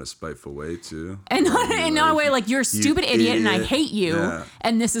it in not a spiteful way, too. And not a way like, you're a stupid idiot and I hate you. Yeah.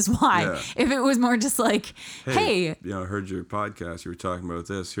 And this is why. Yeah. If it was more just like, hey. You know, I heard your podcast. You were talking about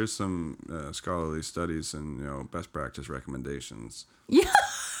this. Here's some scholarly studies and, best practice recommendations. Yeah.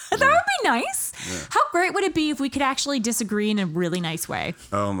 That would be nice. Yeah. How great would it be if we could actually disagree in a really nice way?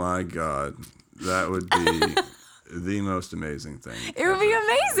 Oh, my God. That would be the most amazing thing. It would be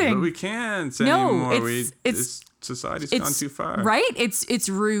amazing. But we can't anymore. Society's gone too far. Right? It's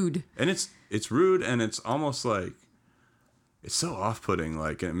rude. And it's rude, and it's almost like it's so off-putting.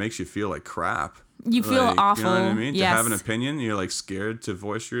 Like, and it makes you feel like crap. You feel awful. You know what I mean? Yes. To have an opinion, you're like scared to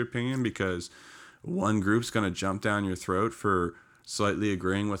voice your opinion because one group's gonna jump down your throat for slightly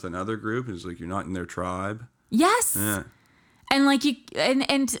agreeing with another group. It's like you're not in their tribe. Yes. Yeah. And like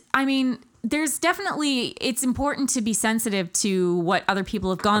and I mean, there's definitely, it's important to be sensitive to what other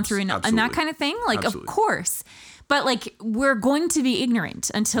people have gone through and that kind of thing. Like, Absolutely. Of course. But like, we're going to be ignorant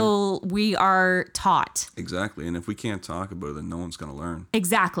until we are taught. Exactly. And if we can't talk about it, then no one's going to learn.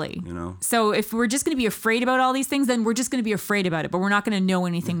 Exactly. You know? So if we're just going to be afraid about all these things, then we're just going to be afraid about it, but we're not going to know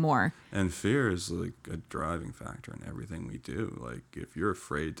anything more. And fear is like a driving factor in everything we do. Like, if you're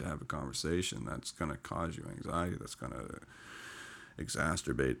afraid to have a conversation, that's going to cause you anxiety. That's going to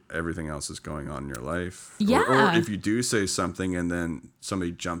exacerbate everything else that's going on in your life. Yeah. Or if you do say something and then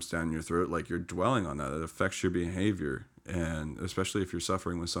somebody jumps down your throat, like you're dwelling on that, it affects your behavior. And especially if you're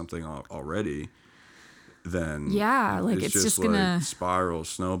suffering with something already, then like it's just gonna spiral,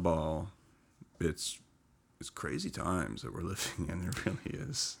 snowball. It's crazy times that we're living in. It really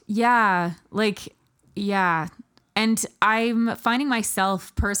is. Yeah. And I'm finding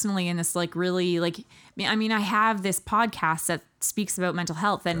myself personally in this like really like, I mean, I have this podcast that speaks about mental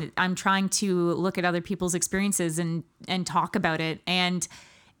health and I'm trying to look at other people's experiences and talk about it. And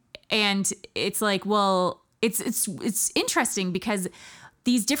it's like, well, it's interesting because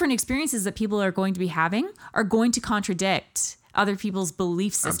these different experiences that people are going to be having are going to contradict other people's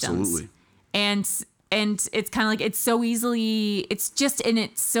belief systems. Absolutely. And it's kind of like, it's so easy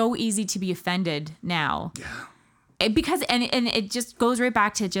to be offended now. Yeah. Because it just goes right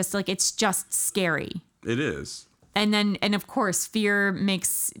back to just like, it's just scary. It is. And of course, fear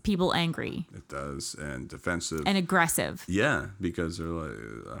makes people angry. It does. And defensive. And aggressive. Yeah. Because they're like,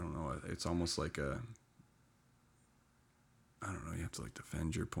 I don't know. It's almost like you have to like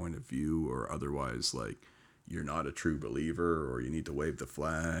defend your point of view, or otherwise like you're not a true believer, or you need to wave the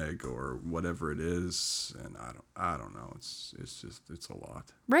flag, or whatever it is. And I don't know. It's a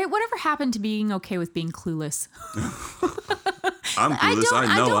lot. Right? Whatever happened to being okay with being clueless? I'm clueless.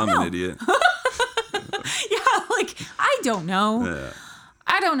 I know I'm an idiot. Yeah, like I don't know. Yeah.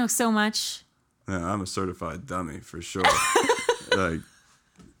 I don't know so much. Yeah, I'm a certified dummy for sure. Like,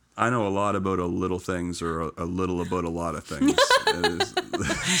 I know a lot about a little things, or a little about a lot of things.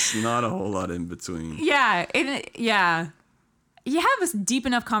 There's not a whole lot in between. Yeah, you have a deep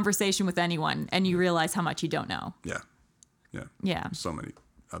enough conversation with anyone, and you realize how much you don't know. Yeah. So many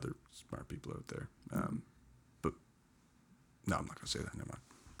other smart people out there. But no, I'm not gonna say that. Never mind.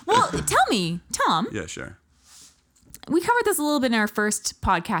 Well, tell me, Tom. Yeah, sure. We covered this a little bit in our first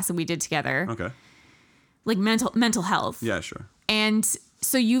podcast that we did together. Okay. Like mental health. Yeah, sure. And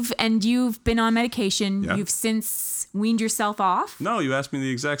so you've been on medication. Yeah. You've since weaned yourself off. No, you asked me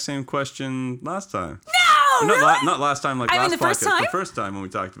the exact same question last time. No, really? Not last time. Like I last mean, the first podcast. time? The first time when we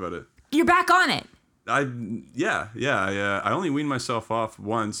talked about it. You're back on it. Yeah. I only weaned myself off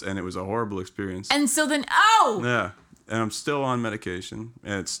once, and it was a horrible experience. And so then, Yeah. And I'm still on medication,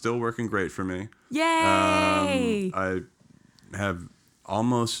 and it's still working great for me. Yay! have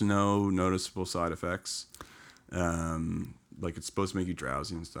almost no noticeable side effects. Like it's supposed to make you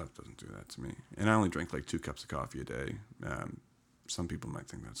drowsy and stuff. Doesn't do that to me. And I only drink like 2 cups of coffee a day. Some people might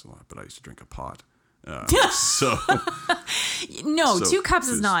think that's a lot, but I used to drink a pot. So no, 2 cups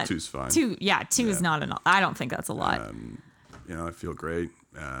is not. Two's fine. Two is not enough. I don't think that's a lot. I feel great.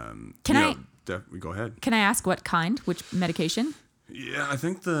 Go ahead. Can I ask which medication? Yeah, I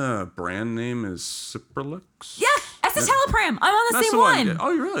think the brand name is Cipralux. Yeah, escitalopram. I'm on the That's same the one.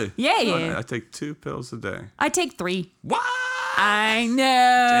 Oh, you really? Yeah. I take 2 pills a day. I take 3. What? I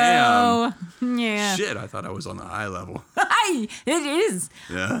know. Damn. Yeah. Shit, I thought I was on the high level. It is.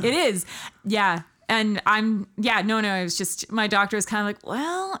 Yeah. It is. Yeah. And it was just, my doctor was kind of like,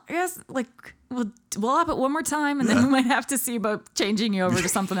 well, yes, like, we'll up it one more time and then we might have to see about changing you over to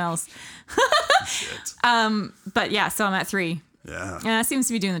something else. Shit. But yeah, so I'm at 3. Yeah. And that seems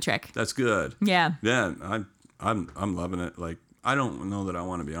to be doing the trick. That's good. Yeah. Yeah, I'm loving it. Like, I don't know that I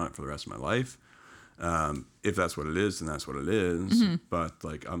want to be on it for the rest of my life. If that's what it is, then that's what it is. Mm-hmm. But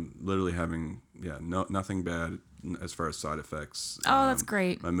like, I'm literally having nothing bad as far as side effects. Oh, that's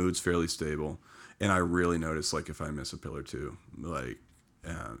great. My mood's fairly stable, and I really notice like if I miss a pill or two, like,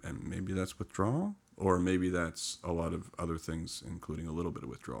 and maybe that's withdrawal, or maybe that's a lot of other things, including a little bit of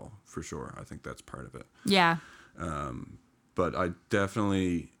withdrawal for sure. I think that's part of it. Yeah. But I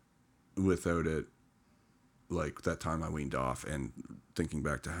definitely, without it, like that time I weaned off, and thinking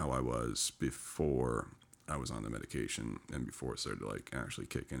back to how I was before I was on the medication and before it started to like actually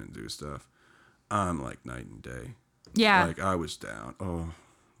kick in and do stuff, I'm like night and day. Yeah. Like I was down. Oh,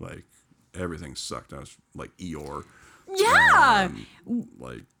 like everything sucked. I was like Eeyore. Yeah.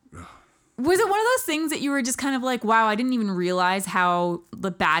 Like. Was it one of those things that you were just kind of like, wow, I didn't even realize how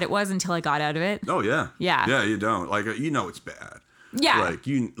bad it was until I got out of it? Oh yeah. Yeah. Yeah, you don't. Like it's bad. Yeah. Like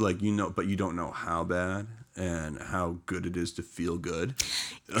but you don't know how bad and how good it is to feel good.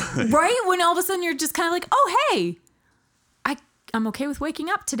 Right? When all of a sudden you're just kind of like, oh, hey, I'm okay with waking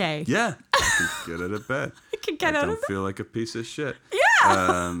up today. Yeah. I can get out of bed. I can get out of bed. I don't feel like a piece of shit. Yeah.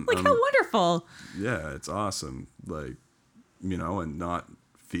 How wonderful. Yeah, it's awesome. Like, and not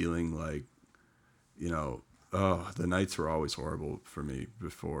feeling like, the nights were always horrible for me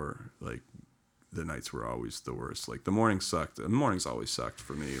before. Like, the nights were always the worst. Like, the mornings sucked. The mornings always sucked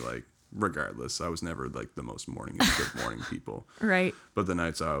for me. Like, regardless, I was never like the most morning people. Right. But the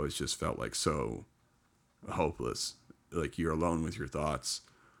nights I always just felt like so hopeless. Like you're alone with your thoughts,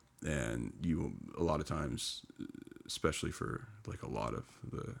 and you a lot of times, especially for like a lot of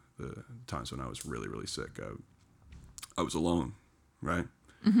the times when I was really, really sick, I was alone, right?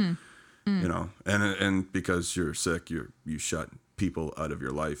 Mm-hmm. And because you're sick, you shut people out of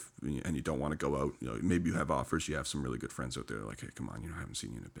your life, and you don't want to go out. Maybe you have offers. You have some really good friends out there like, hey, come on, I haven't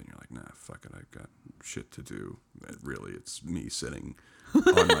seen you in a bit. You're like, nah, fuck it, I've got shit to do. Really, it's me sitting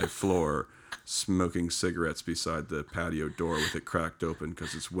on my floor smoking cigarettes beside the patio door with it cracked open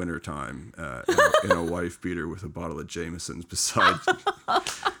because it's winter time, in a wife beater with a bottle of Jameson's beside.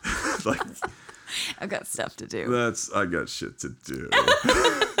 Like, I've got stuff to do. I got shit to do.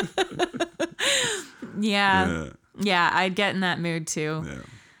 Yeah. I'd get in that mood too. Yeah.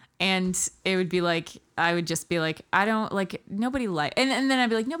 And it would be like, I would just be like, I don't like, nobody and then I'd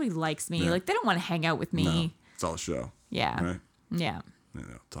be like, nobody likes me. Yeah. Like, they don't want to hang out with me. No, it's all a show. Yeah. Right? Yeah.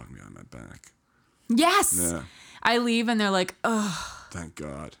 Talking behind my back. Yes. Yeah. I leave and they're like, oh. Thank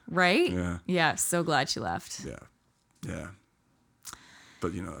God. Right? Yeah. Yeah. So glad she left. Yeah. Yeah.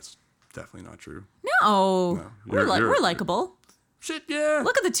 But that's definitely not true. No. We're likable. Shit, yeah.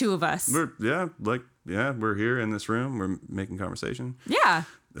 Look at the two of us. We're here in this room. We're making conversation. Yeah.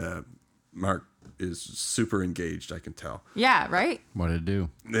 Mark is super engaged, I can tell. Yeah, right? What did it do?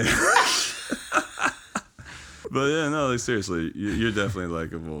 But yeah, no, like seriously, you're definitely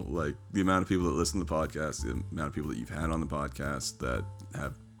likable. Like the amount of people that listen to the podcast, the amount of people that you've had on the podcast that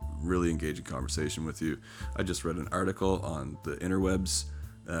have really engaging conversation with you. I just read an article on the interwebs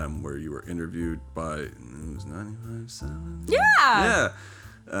where you were interviewed by News 95.7. Yeah. Yeah.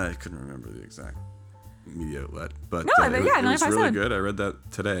 I couldn't remember the exact media outlet, but it was really good. I read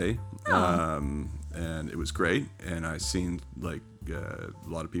that today, and it was great. And I seen like a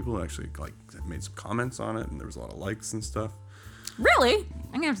lot of people actually like made some comments on it, and there was a lot of likes and stuff. Really?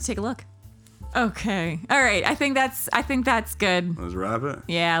 I'm gonna have to take a look. Okay. All right. I think that's good. Let's wrap it.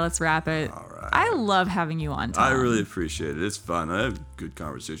 Yeah, let's wrap it. All right. I love having you on, Tom. I really appreciate it. It's fun. I have good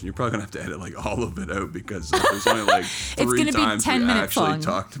conversation. You're probably gonna have to edit like all of it out because there's only like three times we actually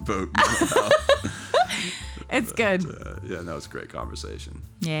talked about mental health. It's good. Yeah, that was a great conversation.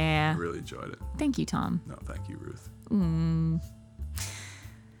 Yeah. I really enjoyed it. Thank you, Tom. No, thank you, Ruth.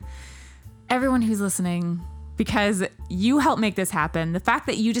 Everyone who's listening, because you help make this happen. The fact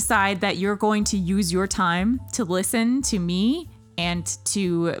that you decide that you're going to use your time to listen to me and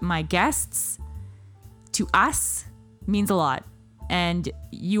to my guests, to us, means a lot. And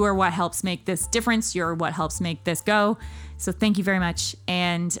you are what helps make this difference. You're what helps make this go. So thank you very much.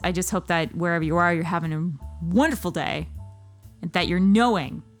 And I just hope that wherever you are, you're having a wonderful day and that you're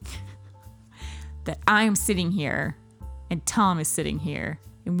knowing that I am sitting here and Tom is sitting here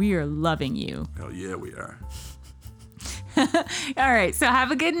and we are loving you. Hell yeah, we are. All right. So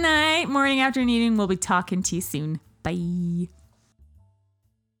have a good night, morning, afternoon, evening. We'll be talking to you soon. Bye.